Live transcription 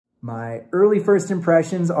My early first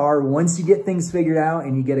impressions are once you get things figured out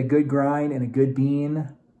and you get a good grind and a good bean,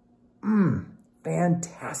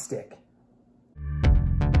 fantastic.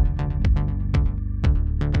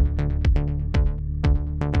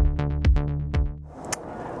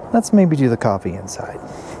 Let's maybe do the coffee inside.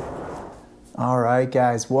 All right,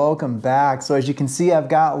 guys, welcome back. So as you can see, I've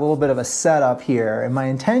got a little bit of a setup here, and my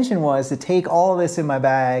intention was to take all of this in my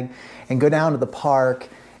bag and go down to the park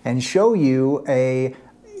and show you a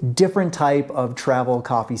different type of travel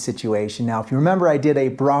coffee situation. Now, if you remember, I did a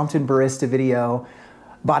Brompton Barista video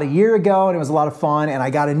about a year ago, and it was a lot of fun, and I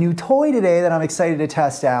got a new toy today that I'm excited to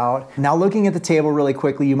test out. Now, looking at the table really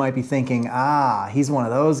quickly, you might be thinking, he's one of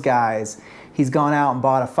those guys. He's gone out and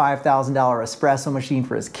bought a $5,000 espresso machine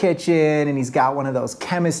for his kitchen, and he's got one of those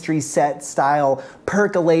chemistry set style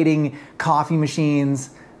percolating coffee machines.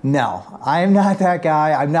 No, I am not that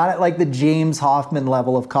guy. I'm not at like the James Hoffman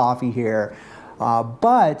level of coffee here.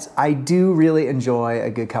 But I do really enjoy a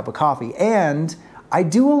good cup of coffee, and I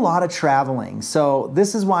do a lot of traveling. So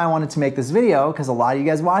this is why I wanted to make this video, because a lot of you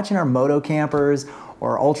guys watching are moto campers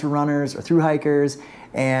or ultra runners or thru hikers,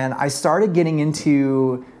 and I started getting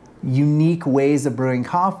into unique ways of brewing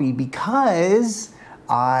coffee because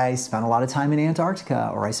I spent a lot of time in Antarctica,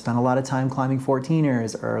 or I spent a lot of time climbing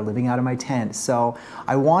 14ers or living out of my tent. So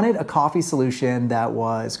I wanted a coffee solution that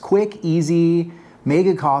was quick, easy, made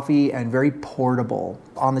good coffee, and very portable.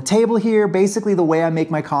 On the table here, basically the way I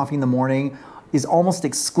make my coffee in the morning is almost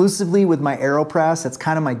exclusively with my AeroPress. That's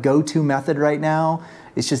kind of my go-to method right now.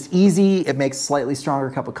 It's just easy, it makes a slightly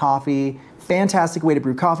stronger cup of coffee. Fantastic way to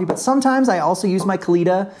brew coffee, but sometimes I also use my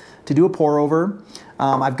Kalita to do a pour over.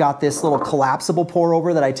 I've got this little collapsible pour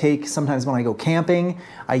over that I take sometimes when I go camping.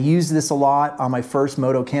 I used this a lot on my first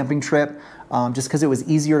moto camping trip, just because it was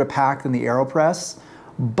easier to pack than the AeroPress.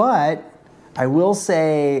 But I will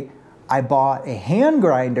say I bought a hand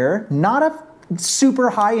grinder, not a super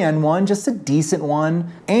high-end one, just a decent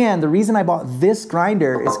one. And the reason I bought this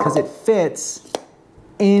grinder is because it fits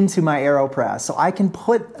into my AeroPress. So I can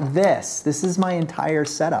put this is my entire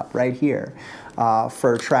setup right here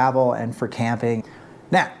for travel and for camping.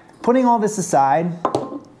 Now, putting all this aside,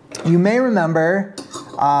 you may remember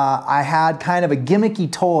I had kind of a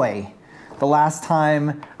gimmicky toy the last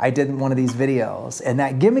time I did one of these videos, and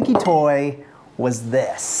that gimmicky toy was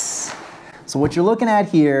this. So what you're looking at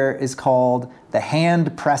here is called the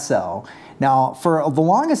hand presso. Now, for the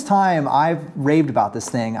longest time, I've raved about this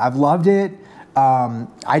thing. I've loved it.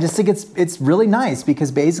 I just think it's really nice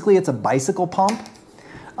because basically it's a bicycle pump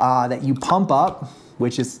that you pump up,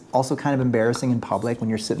 which is also kind of embarrassing in public when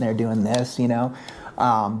you're sitting there doing this, you know.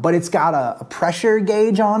 But it's got a pressure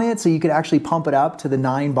gauge on it, so you could actually pump it up to the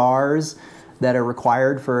 9 bars that are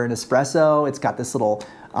required for an espresso. It's got this little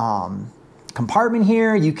compartment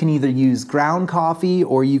here. You can either use ground coffee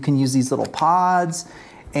or you can use these little pods.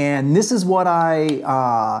 And this is what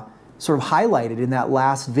I sort of highlighted in that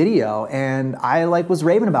last video, and I was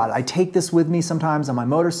raving about it. I take this with me sometimes on my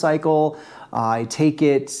motorcycle. I take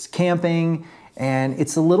it camping, and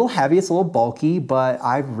it's a little heavy, it's a little bulky, but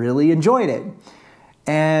I've really enjoyed it.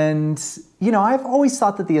 And, you know, I've always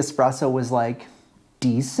thought that the espresso was like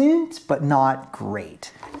decent, but not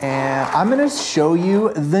great. And I'm gonna show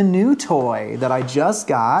you the new toy that I just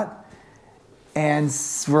got, and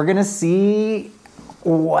we're gonna see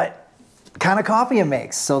what kind of coffee it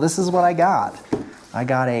makes. So this is what I got. I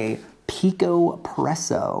got a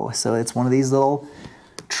Picopresso. So it's one of these little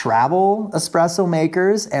travel espresso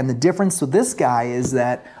makers, and the difference with this guy is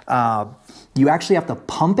that you actually have to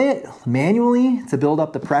pump it manually to build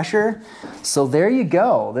up the pressure. So there you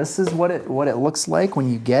go. This is what it looks like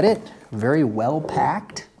when you get it. Very well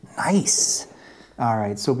packed. Nice. All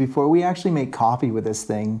right, so before we actually make coffee with this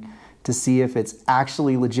thing to see if it's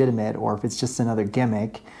actually legitimate or if it's just another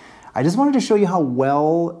gimmick, I just wanted to show you how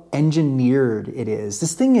well engineered it is.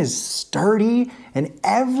 This thing is sturdy, and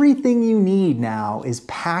everything you need now is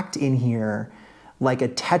packed in here like a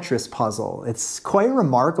Tetris puzzle. It's quite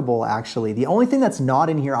remarkable, actually. The only thing that's not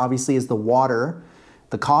in here, obviously, is the water,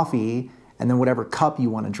 the coffee, and then whatever cup you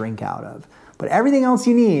want to drink out of. But everything else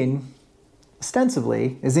you need,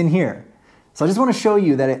 ostensibly, is in here. So I just want to show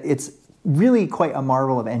you that it's really quite a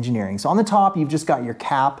marvel of engineering. So on the top, you've just got your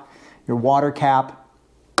cap, your water cap,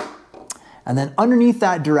 and then underneath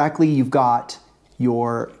that directly, you've got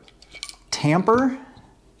your tamper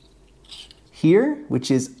here, which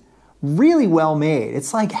is really well made.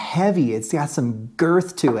 It's like heavy, it's got some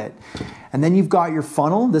girth to it. And then you've got your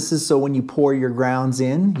funnel. This is so when you pour your grounds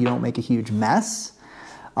in, you don't make a huge mess.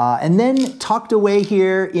 And then tucked away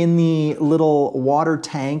here in the little water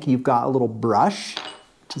tank, you've got a little brush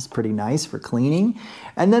which is pretty nice for cleaning.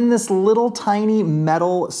 And then this little tiny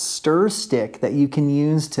metal stir stick that you can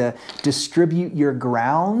use to distribute your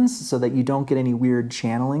grounds so that you don't get any weird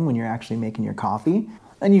channeling when you're actually making your coffee.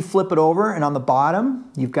 And you flip it over, and on the bottom,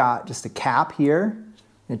 you've got just a cap here.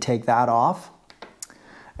 You take that off.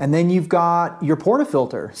 And then you've got your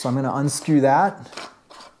portafilter. So I'm gonna unscrew that.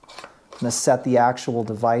 I'm gonna set the actual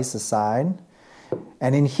device aside.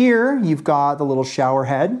 And in here, you've got the little shower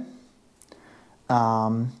head.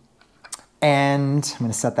 And I'm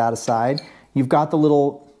gonna set that aside. You've got the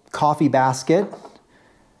little coffee basket.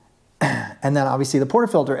 And then obviously the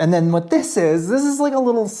portafilter. And then what this is like a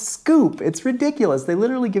little scoop. It's ridiculous. They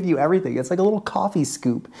literally give you everything. It's like a little coffee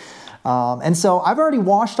scoop. And so I've already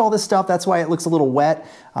washed all this stuff. That's why it looks a little wet.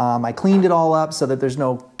 I cleaned it all up so that there's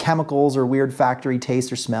no chemicals or weird factory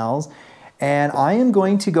taste or smells. And I am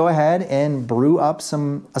going to go ahead and brew up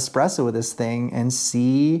some espresso with this thing and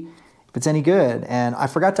see if it's any good. And I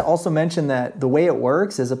forgot to also mention that the way it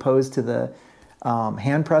works, as opposed to the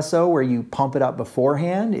hand presso where you pump it up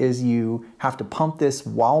beforehand, is you have to pump this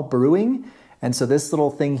while brewing. And so this little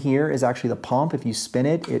thing here is actually the pump. If you spin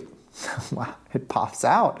it, wow, it pops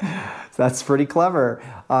out. So that's pretty clever.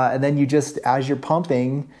 And then you just, as you're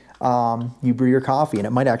pumping, you brew your coffee, and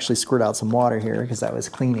it might actually squirt out some water here because I was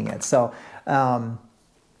cleaning it. So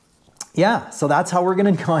yeah, so that's how we're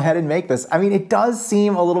gonna go ahead and make this. I mean, it does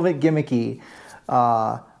seem a little bit gimmicky,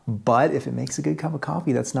 but if it makes a good cup of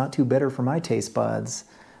coffee that's not too bitter for my taste buds,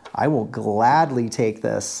 I will gladly take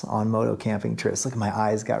this on moto camping trips. Look, my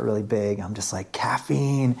eyes got really big. I'm just like,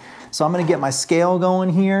 caffeine. So I'm gonna get my scale going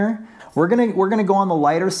here. We're gonna go on the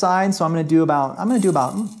lighter side. So I'm gonna do about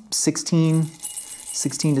 16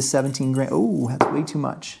 to 17 grams. Oh, that's way too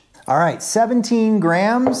much. All right, 17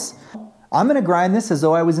 grams. I'm gonna grind this as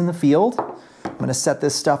though I was in the field. I'm gonna set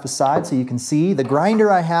this stuff aside so you can see. The grinder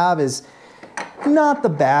I have is not the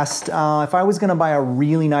best. If I was gonna buy a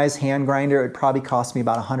really nice hand grinder, it'd probably cost me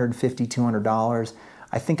about $150, $200.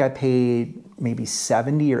 I think I paid maybe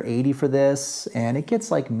 70 or 80 for this, and it gets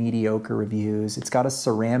like mediocre reviews. It's got a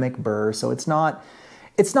ceramic burr, so it's not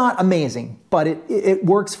amazing, but it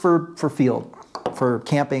works for field, for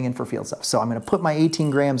camping and for field stuff. So I'm gonna put my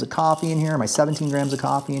 18 grams of coffee in here, my 17 grams of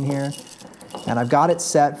coffee in here, and I've got it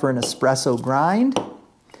set for an espresso grind,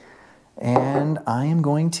 and I am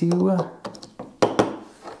going to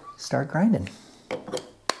start grinding.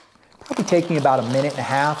 Probably taking about a minute and a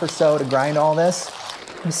half or so to grind all this.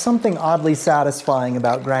 There's something oddly satisfying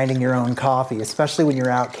about grinding your own coffee, especially when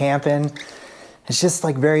you're out camping. It's just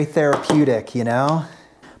like very therapeutic, you know?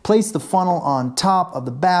 Place the funnel on top of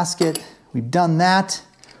the basket. We've done that.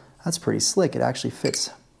 That's pretty slick. It actually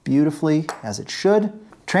fits beautifully, as it should.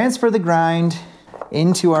 Transfer the grind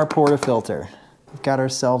into our portafilter. We've got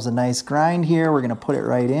ourselves a nice grind here. We're gonna put it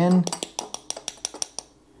right in.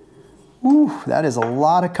 Ooh, that is a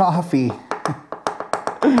lot of coffee.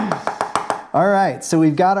 All right, so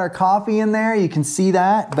we've got our coffee in there. You can see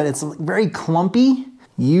that, but it's very clumpy.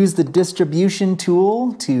 Use the distribution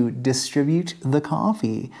tool to distribute the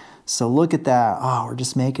coffee. So look at that. Oh, we're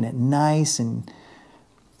just making it nice and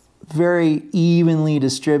very evenly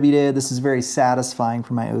distributed. This is very satisfying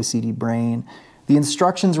for my OCD brain. The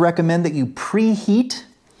instructions recommend that you preheat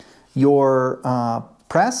your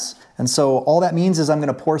press. And so all that means is I'm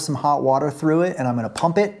gonna pour some hot water through it and I'm gonna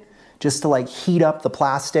pump it just to like heat up the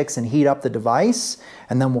plastics and heat up the device.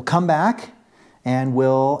 And then we'll come back and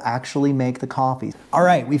we'll actually make the coffee. All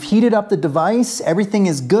right, we've heated up the device. Everything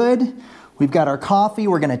is good. We've got our coffee.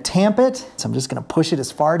 We're gonna tamp it. So I'm just gonna push it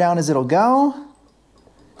as far down as it'll go.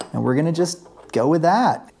 And we're gonna just go with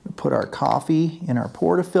that. Put our coffee in our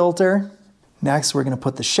portafilter. Next, we're gonna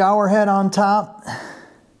put the shower head on top.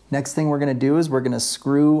 Next thing we're gonna do is we're gonna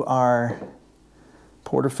screw our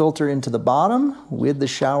portafilter into the bottom with the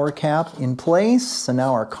shower cap in place. So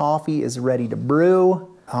now our coffee is ready to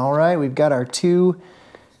brew. All right, we've got our two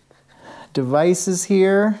devices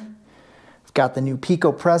here. I've got the new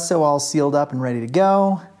Picopresso all sealed up and ready to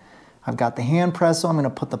go. I've got the hand presso. I'm gonna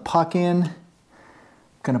put the puck in. I'm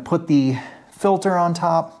gonna put the filter on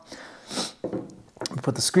top.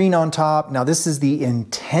 Put the screen on top. Now this is the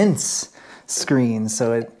intense screen,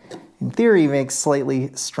 so it, in theory, makes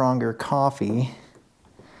slightly stronger coffee.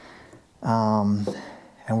 And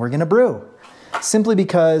we're gonna brew. Simply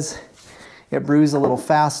because it brews a little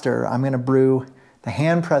faster, I'm gonna brew the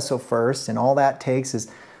hand presso first, and all that takes is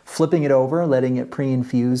flipping it over, letting it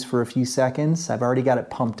pre-infuse for a few seconds. I've already got it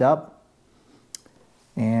pumped up,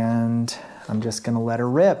 and I'm just gonna let her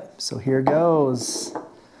rip. So here goes.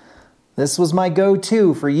 This was my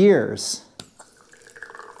go-to for years.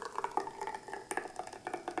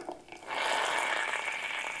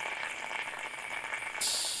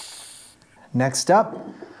 Next up,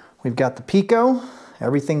 we've got the Pico.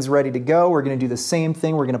 Everything's ready to go. We're gonna do the same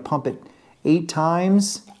thing. We're gonna pump it 8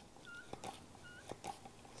 times.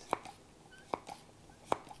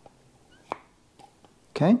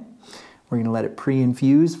 Okay, we're gonna let it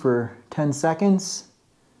pre-infuse for 10 seconds.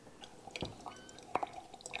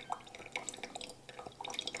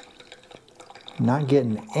 Not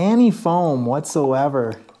getting any foam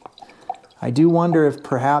whatsoever. I do wonder if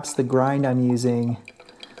perhaps the grind I'm using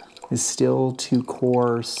is still too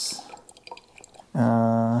coarse.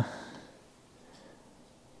 The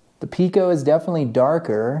Pico is definitely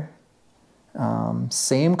darker.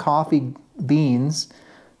 Same coffee beans,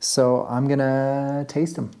 so I'm gonna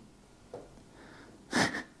taste them.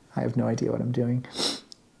 I have no idea what I'm doing.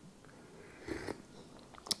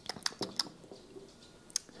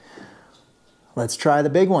 Let's try the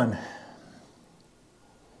big one.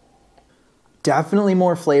 Definitely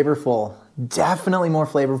more flavorful,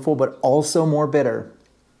 but also more bitter.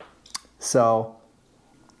 So,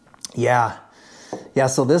 yeah,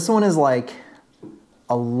 so this one is like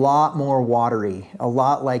a lot more watery, a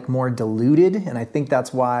lot like more diluted, and I think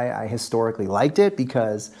that's why I historically liked it,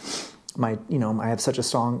 because I have such a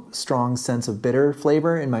strong sense of bitter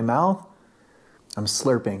flavor in my mouth. I'm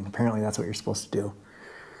slurping. Apparently that's what you're supposed to do.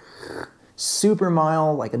 Super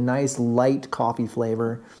mild, like a nice light coffee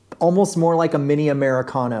flavor. Almost more like a mini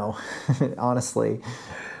Americano, honestly.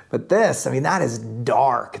 But this, I mean, that is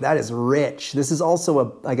dark, that is rich. This is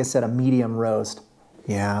also, like I said, a medium roast.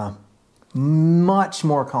 Yeah, much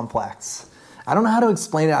more complex. I don't know how to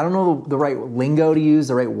explain it. I don't know the right lingo to use,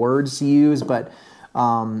 the right words to use, but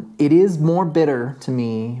it is more bitter to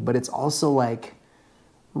me, but it's also like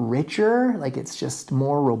richer, like it's just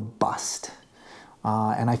more robust.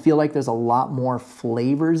 And I feel like there's a lot more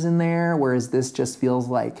flavors in there, whereas this just feels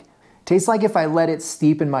like, tastes like if I let it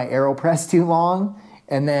steep in my AeroPress too long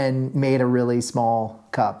and then made a really small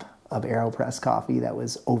cup of AeroPress coffee that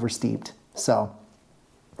was oversteeped. So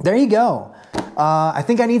there you go. I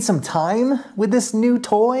think I need some time with this new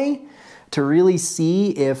toy to really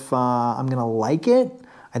see if I'm gonna like it.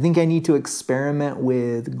 I think I need to experiment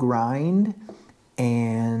with grind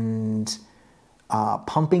and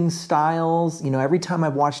pumping styles. You know, every time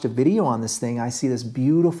I've watched a video on this thing, I see this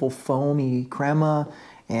beautiful foamy crema,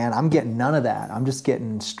 and I'm getting none of that. I'm just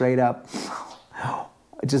getting straight up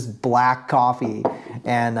just black coffee.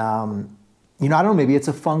 And you know, I don't know, maybe it's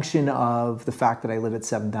a function of the fact that I live at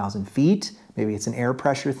 7,000 feet. Maybe it's an air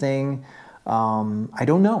pressure thing. I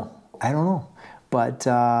don't know. But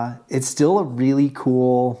it's still a really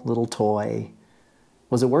cool little toy.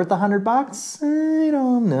 Was it worth $100? I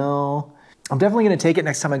don't know. I'm definitely gonna take it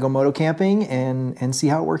next time I go moto camping and see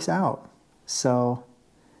how it works out. So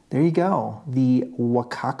there you go. The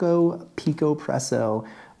Wacaco Picopresso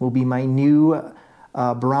will be my new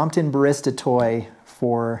Brompton Barista toy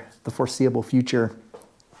for the foreseeable future.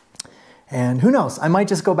 And who knows, I might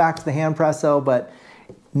just go back to the hand presso, but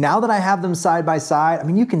now that I have them side by side, I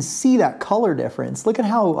mean, you can see that color difference. Look at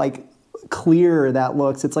how like clear that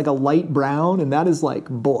looks. It's like a light brown, and that is like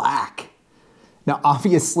black. Now,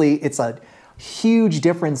 obviously, it's a huge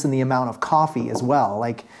difference in the amount of coffee as well.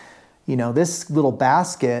 Like, you know, this little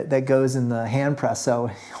basket that goes in the hand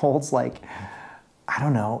presso holds like, I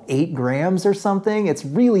don't know, 8 grams or something. It's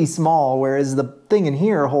really small, whereas the thing in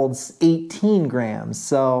here holds 18 grams.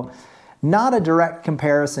 So not a direct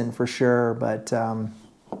comparison for sure, but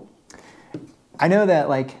I know that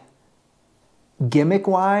like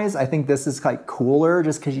gimmick-wise, I think this is like cooler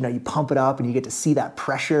just because, you know, you pump it up and you get to see that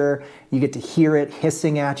pressure, you get to hear it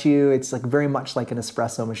hissing at you. It's like very much like an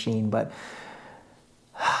espresso machine, but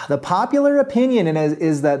the popular opinion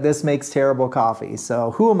is that this makes terrible coffee. So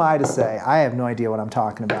who am I to say? I have no idea what I'm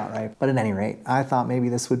talking about, right? But at any rate, I thought maybe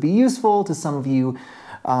this would be useful to some of you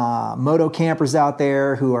moto campers out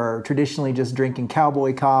there who are traditionally just drinking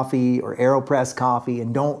cowboy coffee or AeroPress coffee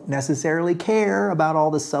and don't necessarily care about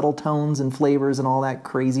all the subtle tones and flavors and all that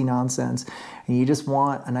crazy nonsense, and you just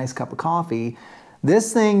want a nice cup of coffee.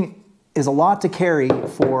 This thing is a lot to carry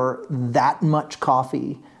for that much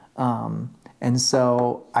coffee. And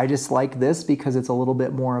so I just like this because it's a little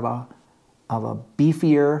bit more of a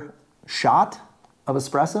beefier shot of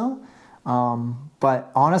espresso.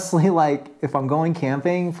 But honestly, like if I'm going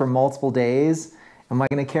camping for multiple days, am I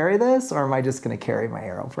gonna carry this or am I just gonna carry my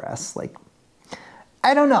AeroPress? Like,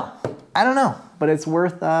 I don't know, but it's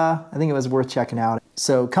worth, I think it was worth checking out.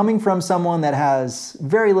 So coming from someone that has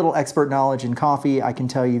very little expert knowledge in coffee, I can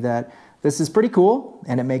tell you that this is pretty cool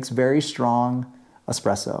and it makes very strong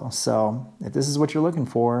espresso. So if this is what you're looking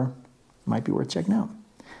for, it might be worth checking out.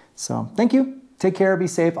 So thank you. Take care, be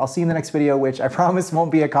safe. I'll see you in the next video, which I promise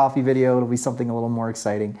won't be a coffee video. It'll be something a little more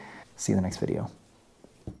exciting. See you in the next video.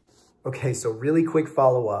 Okay, so really quick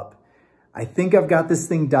follow-up. I think I've got this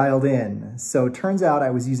thing dialed in. So it turns out I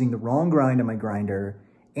was using the wrong grind on my grinder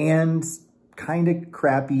and kind of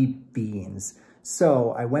crappy beans.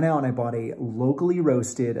 So I went out and I bought a locally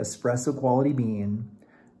roasted espresso quality bean,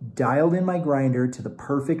 dialed in my grinder to the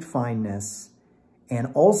perfect fineness, and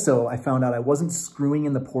also I found out I wasn't screwing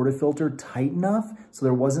in the portafilter tight enough, so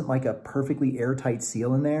there wasn't like a perfectly airtight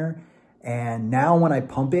seal in there. And now when I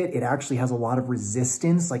pump it, it actually has a lot of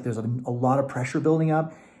resistance, like there's a lot of pressure building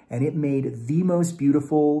up, and it made the most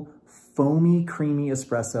beautiful, foamy, creamy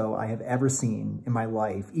espresso I have ever seen in my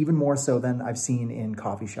life, even more so than I've seen in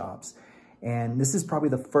coffee shops. And this is probably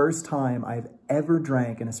the first time I've ever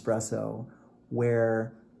drank an espresso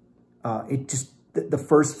where the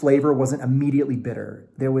first flavor wasn't immediately bitter.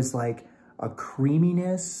 There was like a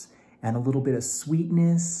creaminess and a little bit of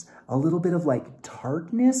sweetness, a little bit of like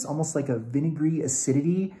tartness, almost like a vinegary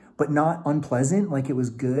acidity, but not unpleasant, like it was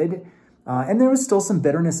good. And there was still some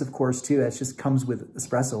bitterness, of course, too. That just comes with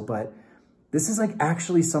espresso, but this is like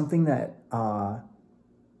actually something that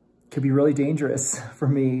could be really dangerous for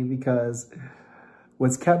me, because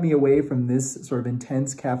what's kept me away from this sort of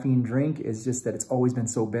intense caffeine drink is just that it's always been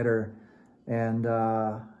so bitter. And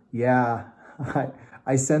yeah,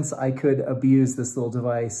 I sense I could abuse this little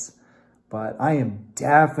device, but I am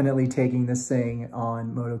definitely taking this thing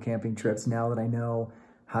on moto camping trips now that I know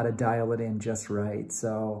how to dial it in just right.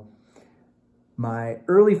 So my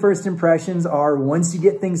early first impressions are, once you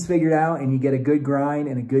get things figured out and you get a good grind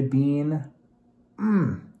and a good bean,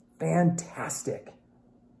 fantastic.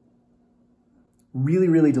 Really,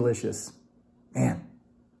 really delicious. Man.